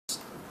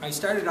I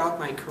started out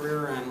my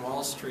career on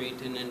Wall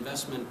Street in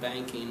investment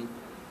banking,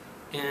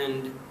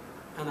 and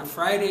on a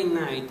Friday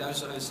night,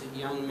 as I was a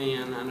young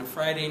man, on a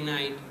Friday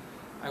night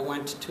I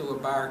went to a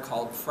bar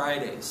called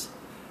Fridays,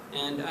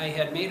 and I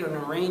had made an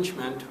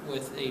arrangement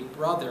with a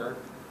brother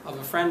of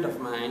a friend of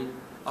mine,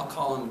 I'll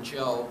call him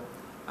Joe,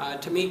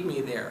 to meet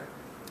me there.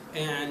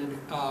 And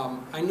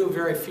I knew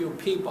very few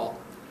people,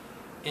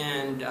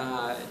 and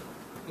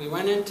we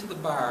went into the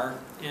bar,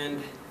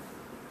 and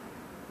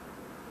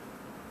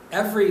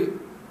every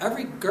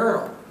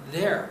girl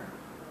there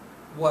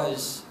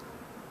was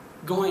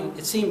going,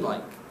 it seemed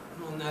like,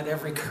 well, not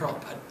every girl,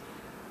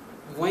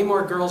 but way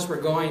more girls were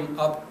going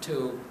up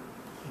to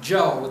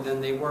Joe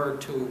than they were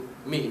to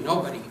me.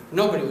 Nobody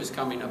was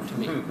coming up to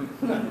me.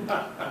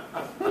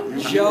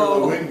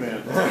 Joe, the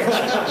wingman.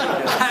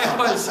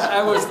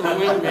 I was the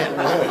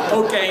wingman.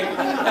 Okay,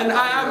 and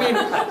I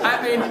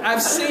mean,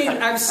 I've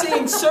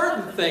seen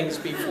certain things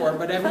before,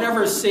 but I've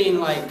never seen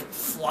like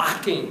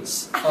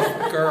flockings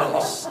of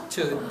girls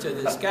to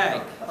this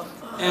guy.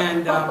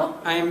 And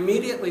I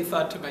immediately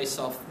thought to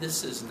myself,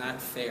 this is not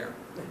fair.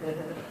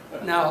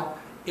 Now,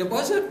 it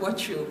wasn't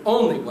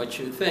only what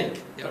you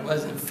think. It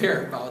wasn't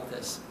fair about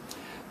this.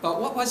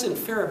 But what wasn't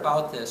fair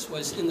about this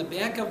was, in the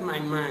back of my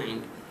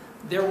mind,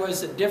 there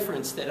was a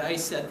difference that I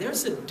said,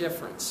 there's a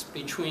difference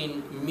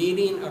between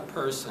meeting a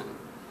person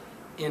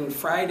in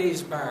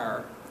Friday's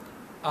bar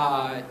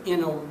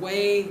in a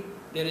way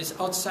that is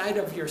outside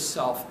of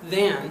yourself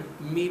than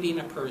meeting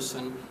a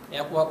person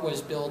at what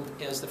was billed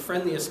as the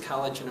friendliest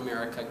college in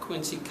America,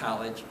 Quincy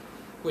College,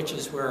 which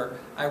is where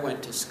I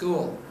went to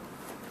school.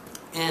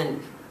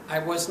 And I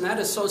was not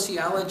a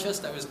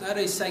sociologist, I was not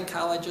a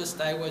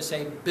psychologist, I was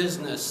a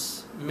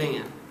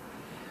businessman.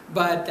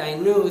 But I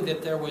knew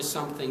that there was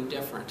something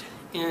different.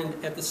 And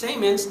at the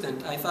same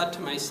instant, I thought to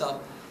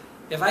myself,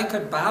 if I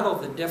could bottle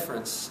the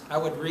difference, I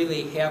would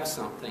really have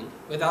something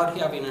without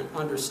having an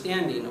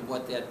understanding of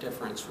what that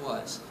difference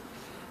was.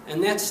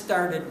 And that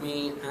started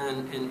me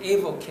on an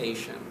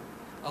avocation,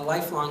 a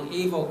lifelong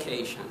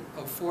avocation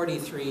of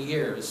 43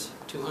 years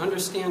to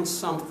understand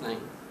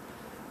something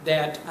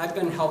that I've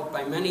been helped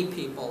by many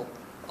people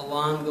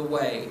along the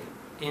way,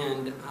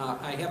 and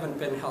I haven't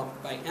been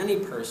helped by any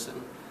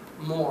person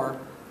more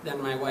than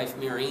my wife,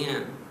 Mary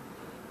Ann.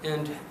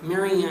 And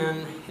Mary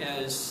Ann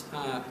has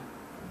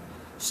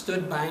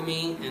stood by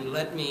me and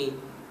let me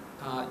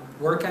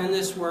work on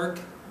this work.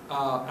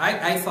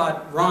 I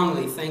thought,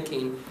 wrongly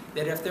thinking,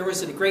 that if there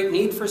was a great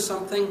need for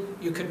something,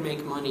 you could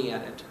make money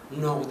at it.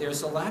 No,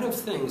 there's a lot of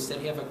things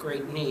that have a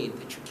great need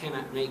that you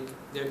cannot make,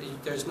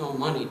 there's no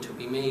money to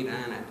be made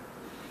on it.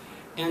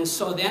 And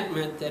so that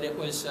meant that it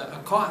was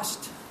a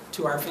cost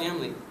to our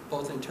family,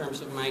 both in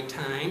terms of my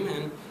time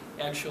and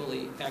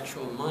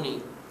actual money.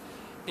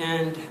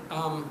 And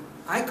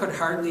I could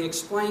hardly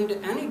explain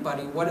to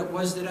anybody what it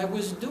was that I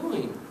was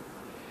doing,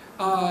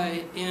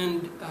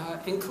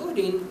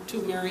 including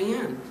to Mary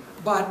Ann.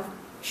 But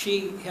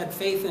she had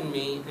faith in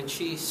me, and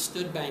she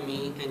stood by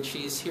me, and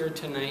she's here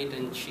tonight,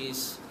 and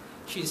she's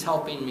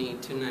helping me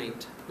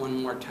tonight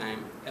one more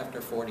time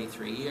after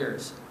 43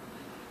 years.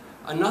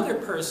 Another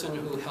person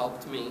who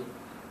helped me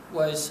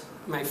was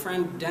my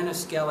friend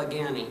Dennis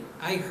Galligani.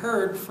 I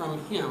heard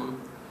from him.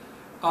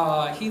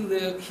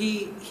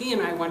 He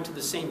and I went to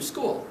the same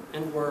school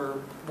and were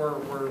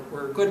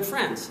good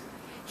friends.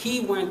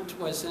 He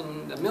was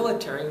in the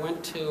military,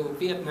 went to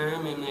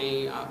Vietnam in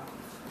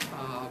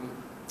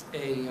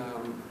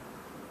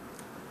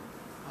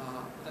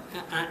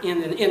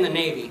in the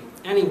Navy.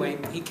 Anyway,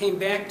 he came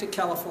back to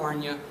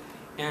California.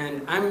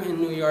 And I'm in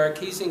New York,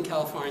 he's in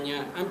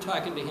California, I'm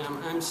talking to him,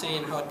 I'm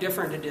saying how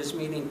different it is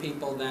meeting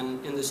people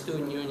than in the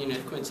student union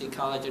at Quincy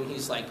College, and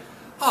he's like,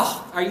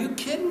 oh, are you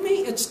kidding me?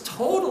 It's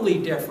totally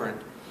different.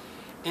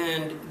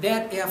 And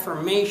that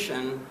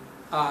affirmation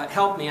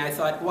helped me. I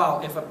thought,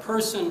 wow, if a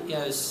person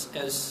as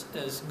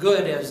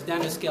good as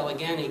Dennis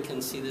Galligani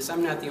can see this,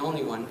 I'm not the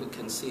only one who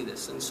can see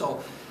this. And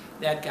so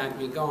that got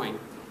me going.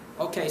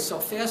 Okay, so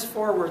fast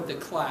forward the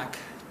clock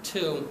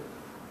to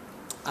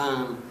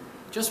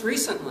just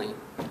recently,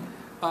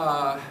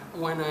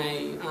 when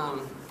I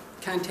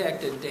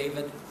contacted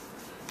David,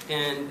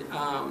 and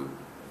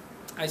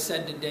I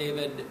said to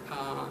David,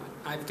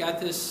 I've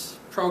got this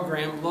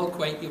program,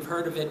 Liautaud, you've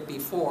heard of it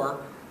before.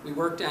 We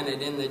worked on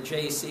it in the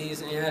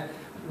JCs, and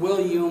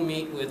will you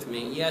meet with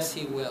me? Yes,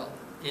 he will.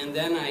 And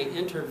then I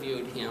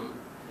interviewed him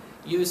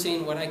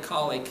using what I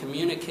call a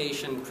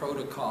communication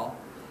protocol.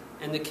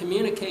 And the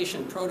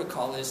communication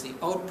protocol is the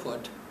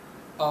output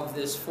of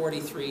this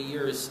 43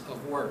 years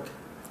of work.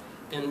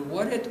 And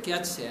what it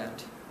gets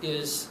at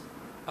is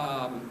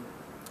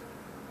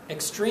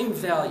extreme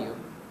value,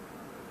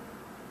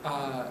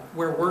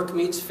 where work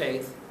meets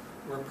faith,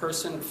 where a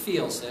person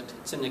feels it.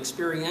 It's an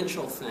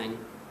experiential thing.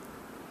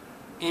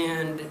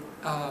 And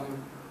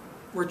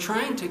we're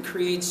trying to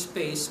create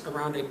space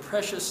around a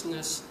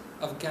preciousness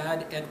of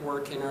God at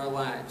work in our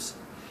lives.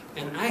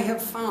 And I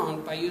have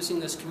found, by using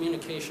this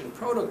communication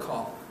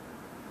protocol,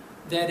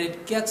 that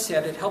it gets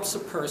at, it helps a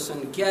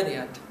person get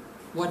at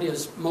what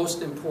is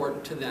most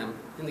important to them.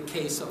 In the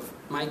case of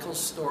Michael's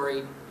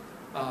story,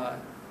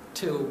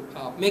 to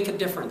make a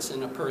difference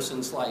in a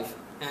person's life.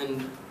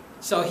 And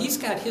so he's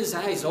got his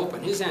eyes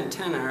open, his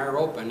antennae are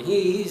open,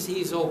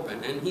 he's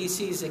open, and he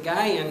sees a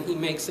guy and he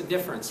makes a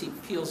difference. He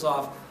peels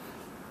off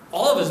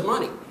all of his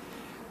money.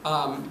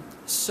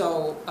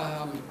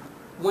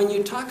 When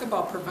you talk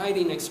about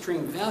providing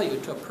extreme value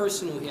to a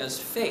person who has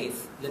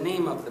faith, the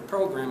name of the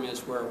program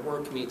is Where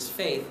Work Meets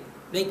Faith,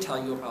 they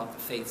tell you about the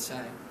faith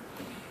side.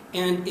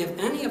 And if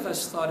any of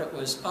us thought it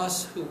was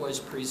us who was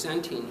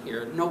presenting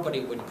here, nobody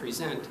would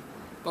present.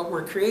 But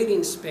we're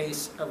creating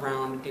space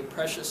around a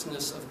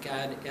preciousness of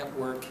God at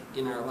work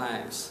in our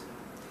lives.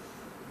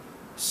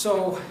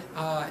 So,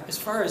 as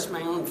far as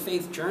my own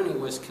faith journey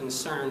was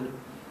concerned,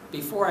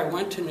 before I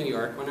went to New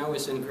York, when I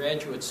was in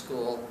graduate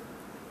school,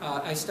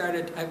 I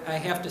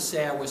have to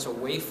say I was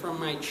away from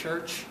my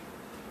church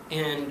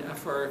and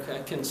for a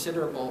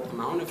considerable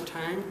amount of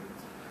time.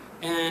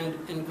 And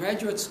in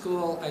graduate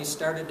school, I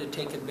started to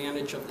take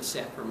advantage of the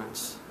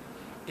sacraments.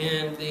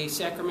 And the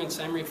sacraments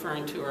I'm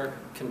referring to are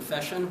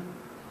confession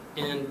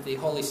and the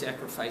holy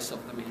sacrifice of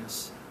the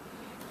Mass.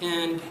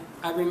 And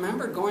I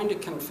remember going to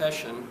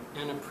confession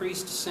and a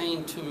priest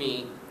saying to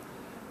me,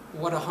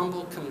 "What a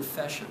humble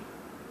confession."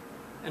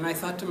 And I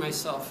thought to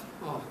myself,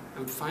 oh,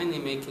 I'm finally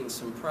making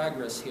some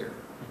progress here.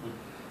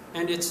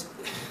 And it's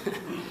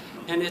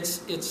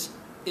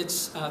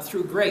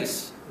through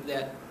grace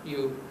that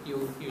you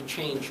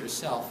change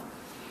yourself.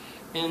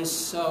 And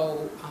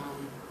so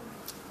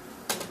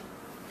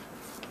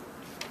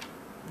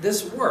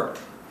this work,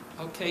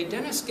 okay,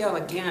 Dennis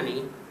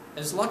Galligani,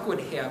 as luck would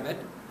have it,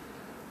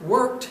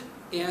 worked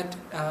at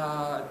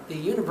the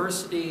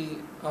University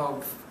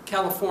of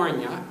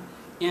California.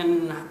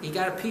 He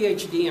got a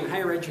PhD in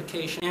higher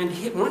education, and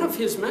one of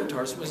his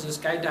mentors was this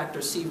guy,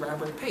 Dr. C.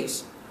 Robert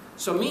Pace.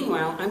 So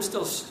meanwhile, I'm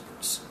still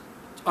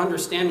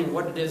understanding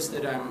what it is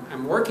that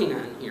I'm working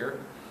on here.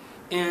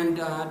 And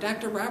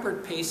Dr.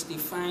 Robert Pace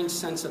defines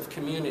sense of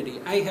community.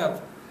 I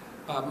have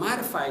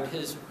modified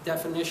his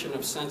definition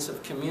of sense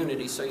of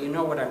community so you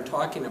know what I'm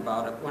talking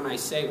about when I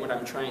say what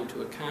I'm trying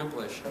to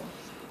accomplish.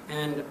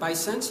 And by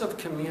sense of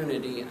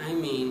community, I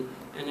mean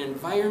an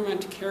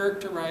environment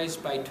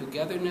characterized by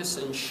togetherness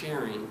and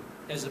sharing,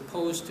 as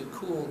opposed to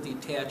cool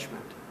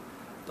detachment.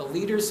 The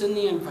leaders in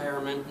the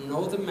environment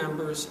know the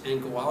members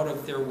and go out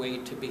of their way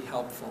to be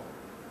helpful.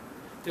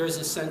 There is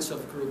a sense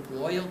of group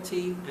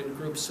loyalty and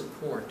group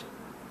support.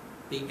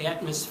 The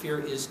atmosphere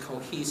is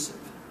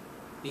cohesive.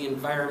 The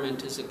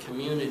environment is a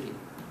community.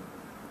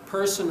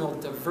 Personal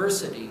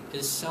diversity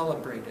is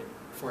celebrated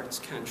for its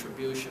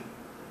contribution.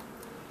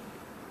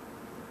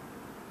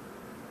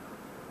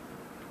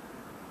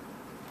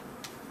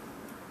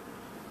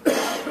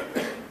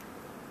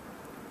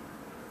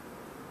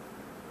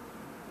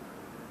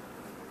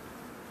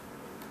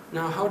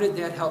 Now, how did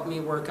that help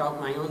me work out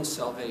my own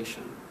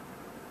salvation?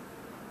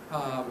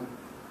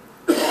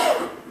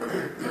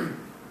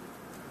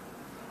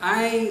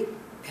 I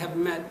have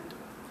met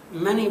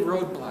many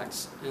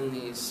roadblocks in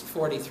these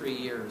 43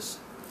 years.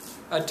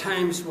 At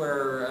times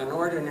where an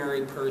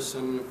ordinary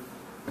person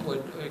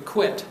would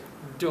quit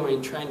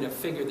trying to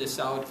figure this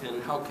out,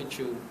 and how could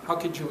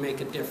you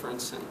make a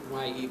difference, and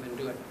why even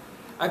do it?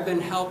 I've been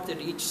helped at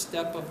each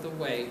step of the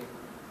way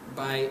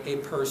by a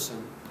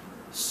person.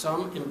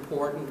 Some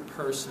important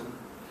person.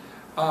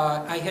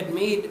 I had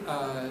made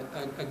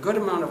a good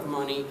amount of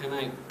money, and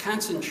I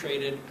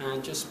concentrated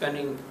on just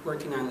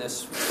working on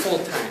this full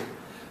time.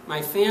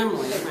 My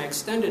family, my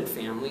extended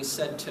family,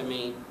 said to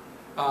me,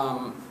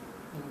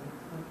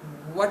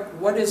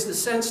 what is the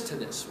sense to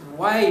this?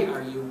 Why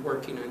are you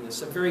working on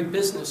this? A very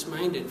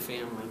business-minded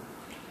family.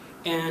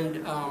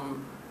 And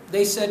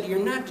they said, you're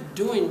not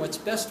doing what's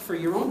best for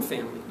your own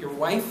family, your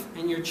wife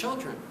and your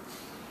children.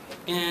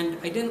 And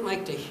I didn't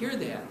like to hear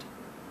that.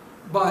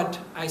 But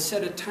I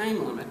set a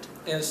time limit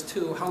as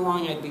to how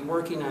long I'd be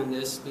working on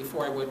this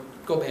before I would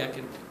go back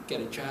and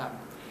get a job.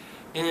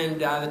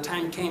 And the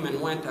time came and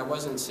went. I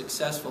wasn't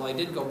successful. I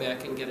did go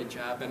back and get a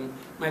job. And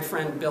my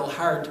friend Bill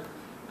Hart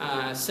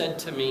said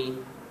to me,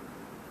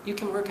 you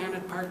can work on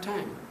it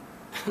part-time.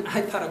 And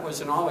I thought it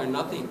was an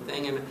all-or-nothing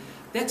thing. And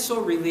that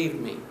so relieved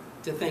me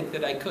to think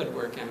that I could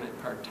work on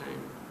it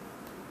part-time.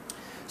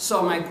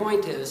 So my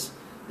point is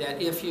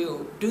that if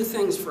you do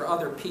things for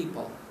other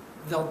people,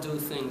 they'll do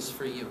things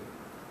for you.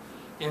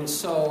 And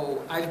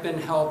so I've been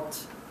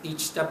helped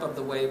each step of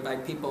the way by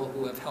people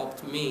who have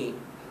helped me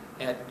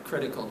at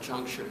critical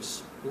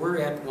junctures. We're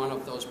at one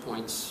of those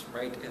points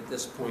right at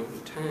this point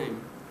in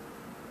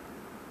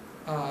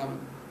time.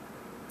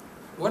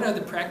 What are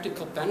the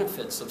practical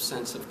benefits of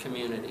sense of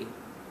community?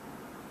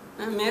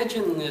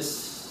 Imagine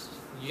this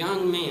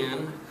young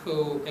man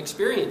who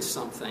experienced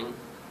something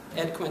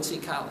at Quincy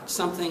College,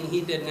 something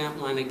he did not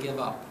want to give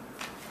up,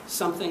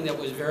 something that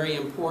was very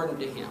important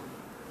to him.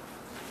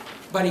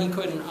 But he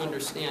couldn't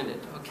understand it,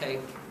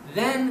 okay?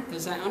 Then,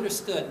 as I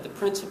understood the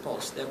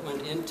principles that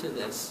went into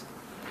this,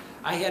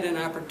 I had an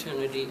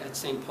opportunity at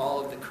St.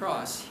 Paul of the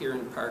Cross here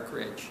in Park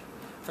Ridge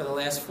for the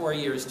last 4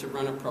 years to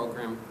run a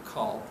program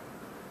called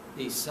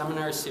the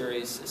seminar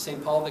series,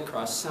 St. Paul of the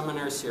Cross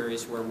seminar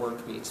series, Where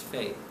Work Meets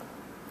Faith.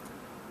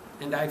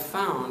 And I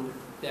found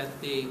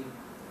that the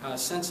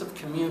sense of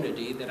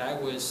community that I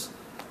was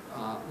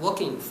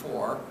looking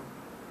for,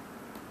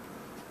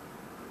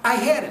 I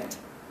had it.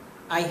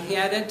 I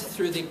had it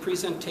through the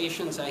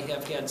presentations. I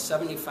have had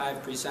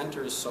 75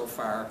 presenters so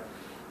far,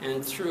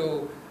 and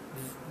through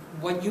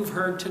what you've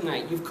heard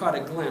tonight, you've caught a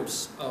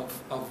glimpse of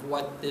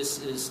what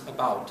this is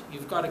about.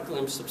 You've got a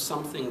glimpse of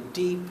something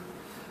deep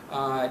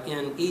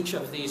in each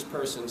of these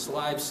persons'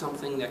 lives,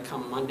 something that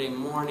come Monday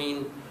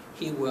morning,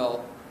 they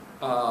will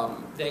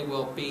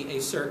be a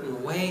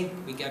certain way.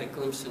 We get a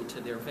glimpse into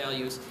their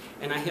values,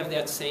 and I have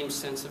that same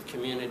sense of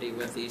community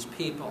with these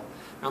people.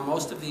 Now,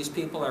 most of these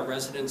people are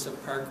residents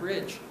of Park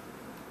Ridge.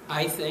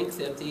 I think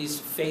that these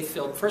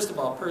faith-filled, first of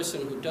all, a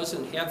person who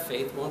doesn't have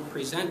faith won't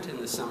present in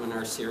the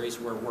seminar series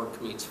Where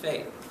Work Meets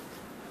Faith.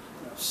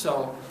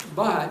 So,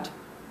 but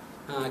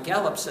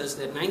Gallup says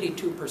that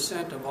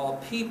 92% of all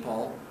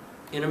people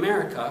in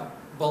America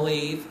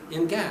believe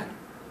in God.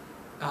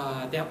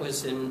 That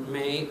was in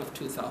May of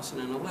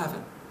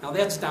 2011. Now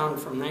that's down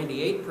from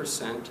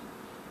 98%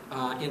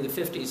 in the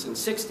 50s and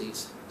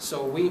 60s.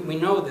 So we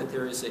know that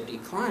there is a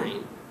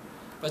decline.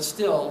 But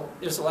still,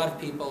 there's a lot of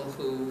people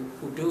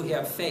who do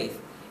have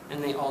faith,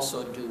 and they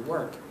also do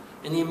work.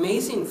 And the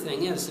amazing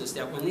thing is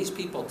that when these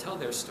people tell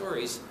their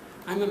stories,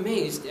 I'm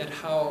amazed at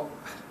how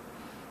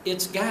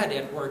it's God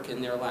at work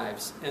in their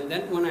lives. And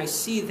then when I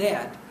see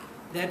that,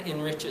 that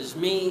enriches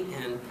me.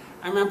 And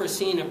I remember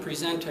seeing a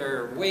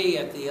presenter way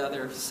at the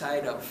other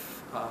side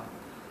of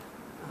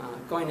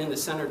going in the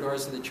center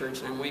doors of the church,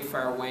 and I'm way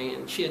far away,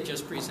 and she had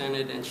just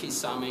presented, and she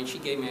saw me, and she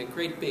gave me a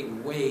great big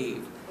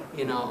wave,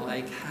 you know,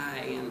 like, hi.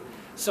 And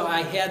so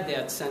I had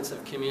that sense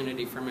of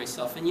community for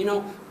myself. And you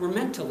know, we're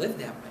meant to live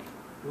that way.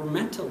 We're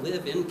meant to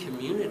live in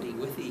community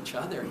with each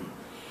other.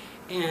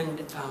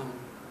 And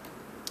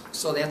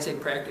so that's a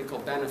practical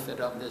benefit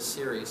of this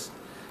series.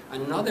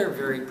 Another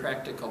very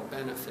practical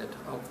benefit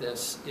of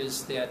this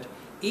is that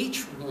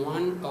each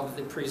one of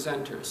the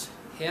presenters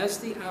has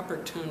the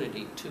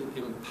opportunity to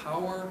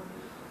empower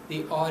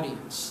the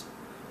audience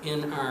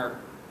in our,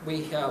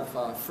 we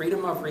have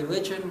freedom of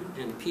religion,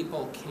 and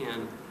people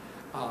can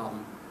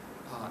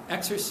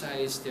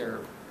exercise their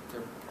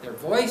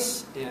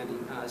voice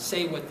and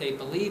say what they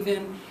believe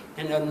in,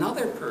 and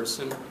another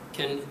person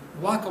can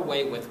walk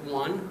away with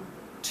 1,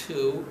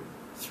 2,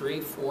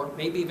 3, 4,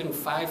 maybe even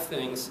 5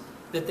 things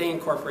that they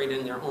incorporate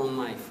in their own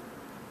life.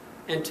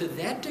 And to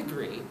that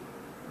degree,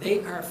 they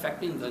are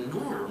affecting the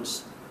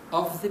norms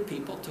of the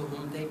people to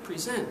whom they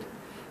present.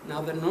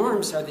 Now, the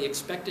norms are the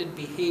expected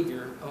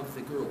behavior of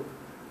the group.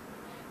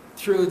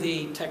 Through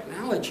the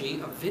technology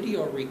of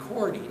video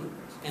recording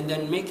and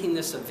then making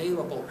this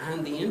available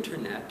on the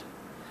internet,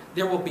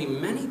 there will be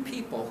many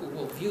people who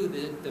will view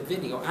the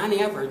video. On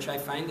average, I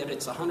find that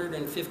it's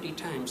 150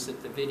 times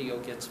that the video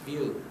gets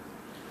viewed.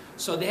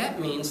 So that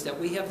means that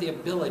we have the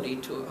ability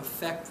to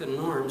affect the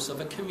norms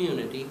of a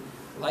community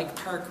like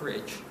Park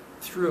Ridge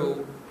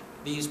through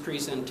these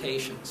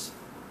presentations.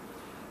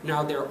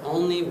 Now, they're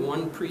only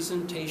one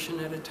presentation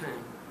at a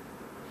time.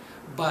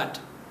 But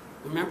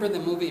remember the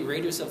movie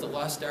Raiders of the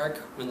Lost Ark,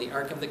 when the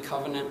Ark of the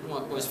Covenant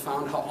was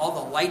found, how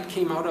all the light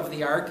came out of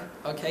the Ark?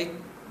 Okay?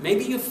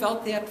 Maybe you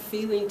felt that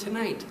feeling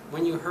tonight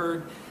when you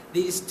heard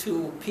these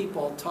two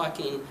people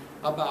talking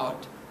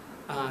about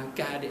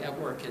God at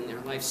work in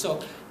their life.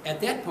 So at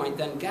that point,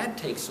 then God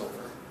takes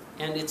over,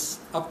 and it's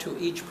up to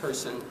each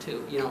person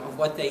to, you know, of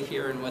what they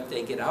hear and what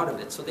they get out of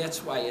it. So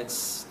that's why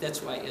it's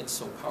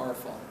so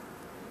powerful.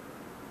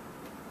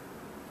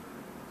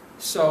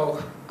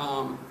 So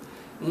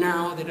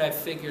now that I've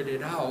figured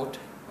it out,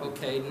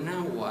 okay,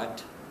 now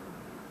what?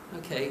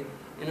 Okay,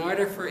 in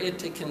order for it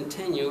to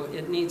continue,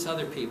 it needs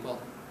other people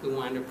who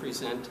want to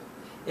present.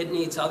 It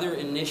needs other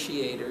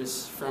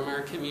initiators from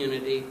our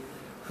community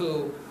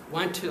who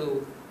want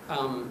to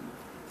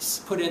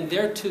put in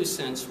their 2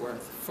 cents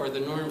worth for the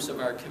norms of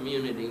our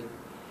community.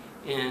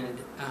 And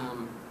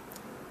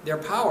their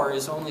power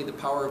is only the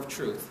power of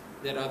truth,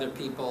 that other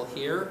people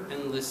hear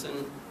and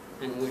listen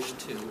and wish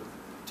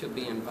to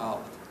be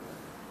involved.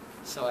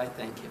 So I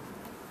thank you.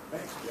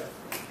 Thanks, Jeff.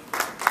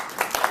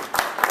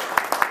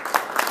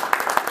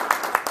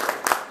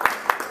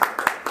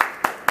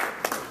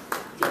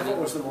 Jeff, what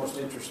was the most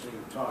interesting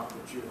talk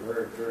that you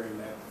heard during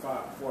that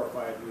 4 or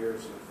 5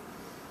 years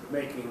of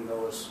making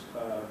those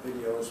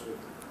videos with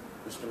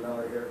Mr.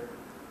 Miller here?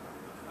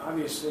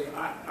 Obviously,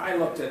 I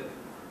looked at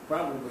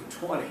probably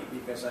 20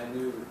 because I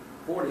knew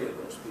 40 of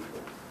those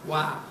people.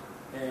 Wow.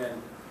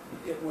 And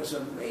it was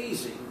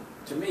amazing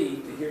to me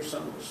to hear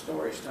some of the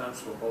stories, Tom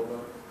Swoboda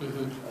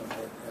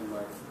and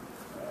my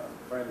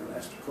friend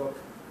Master Cook.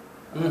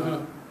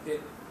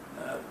 It,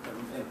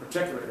 in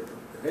particular, it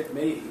hit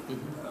me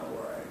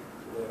where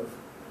I live.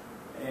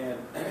 And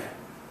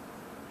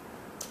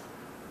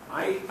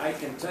I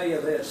can tell you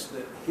this,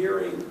 that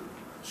hearing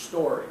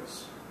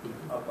stories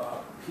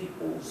about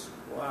people's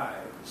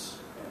lives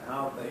and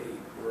how they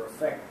were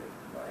affected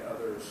by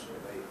others or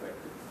they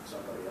affected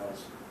somebody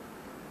else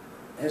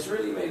has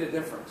really made a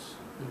difference,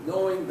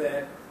 knowing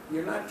that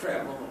you're not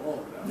traveling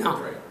alone down the No,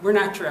 trail. we're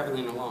not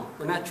traveling alone.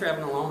 We're not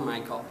traveling alone,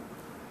 Michael.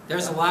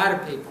 There's a lot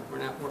of people.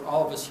 We're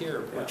all of us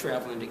here. We're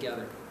traveling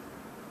together.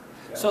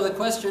 Yeah. So the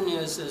question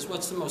is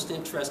what's the most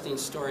interesting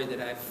story that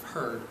I've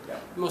heard? Yeah.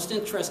 The most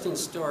interesting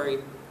story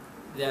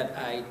that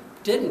I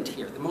didn't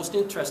hear. The most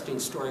interesting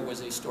story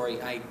was a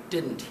story I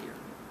didn't hear.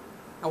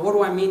 Now, what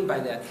do I mean by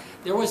that?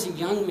 There was a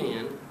young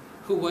man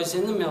who was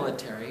in the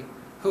military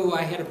who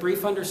I had a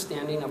brief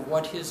understanding of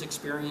what his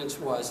experience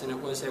was, and it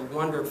was a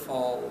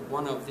wonderful,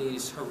 one of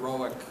these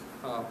heroic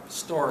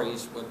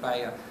stories by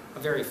a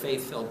very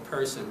faith-filled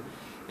person.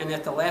 And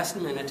at the last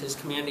minute, his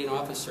commanding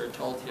officer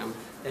told him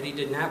that he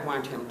did not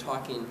want him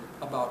talking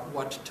about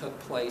what took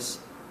place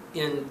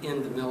in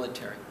the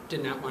military.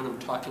 Did not want him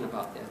talking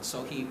about that,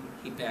 so he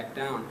backed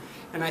down.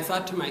 And I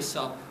thought to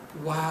myself,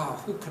 wow,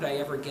 who could I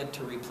ever get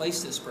to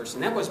replace this person?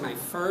 That was my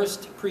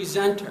first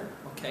presenter,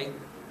 okay?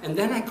 And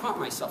then I caught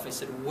myself. I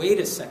said, wait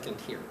a second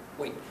here.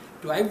 Wait,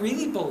 do I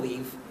really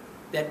believe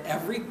that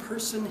every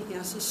person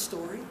has a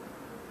story?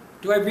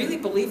 Do I really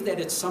believe that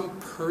it's some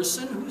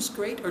person who's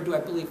great, or do I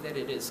believe that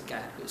it is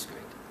God who's great?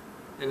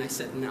 And I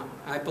said, no,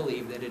 I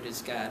believe that it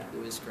is God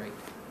who is great.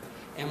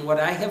 And what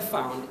I have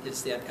found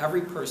is that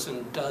every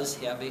person does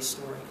have a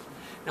story.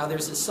 Now,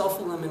 there's a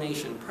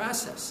self-elimination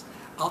process.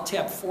 I'll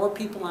tap 4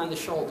 people on the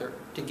shoulder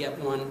to get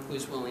one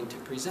who's willing to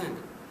present.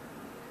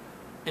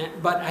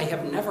 But I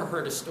have never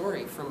heard a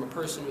story from a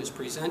person who's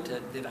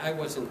presented that I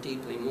wasn't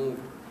deeply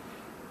moved.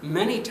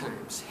 Many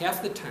times,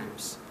 half the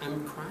times,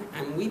 I'm crying,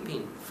 I'm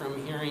weeping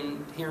from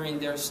hearing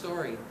their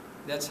story.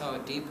 That's how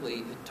deeply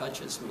it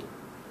touches me.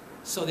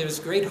 So there's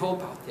great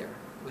hope out there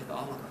with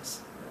all of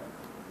us.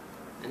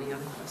 Any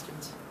other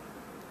questions?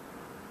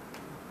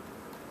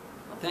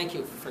 Well, thank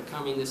you for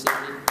coming this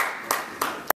evening.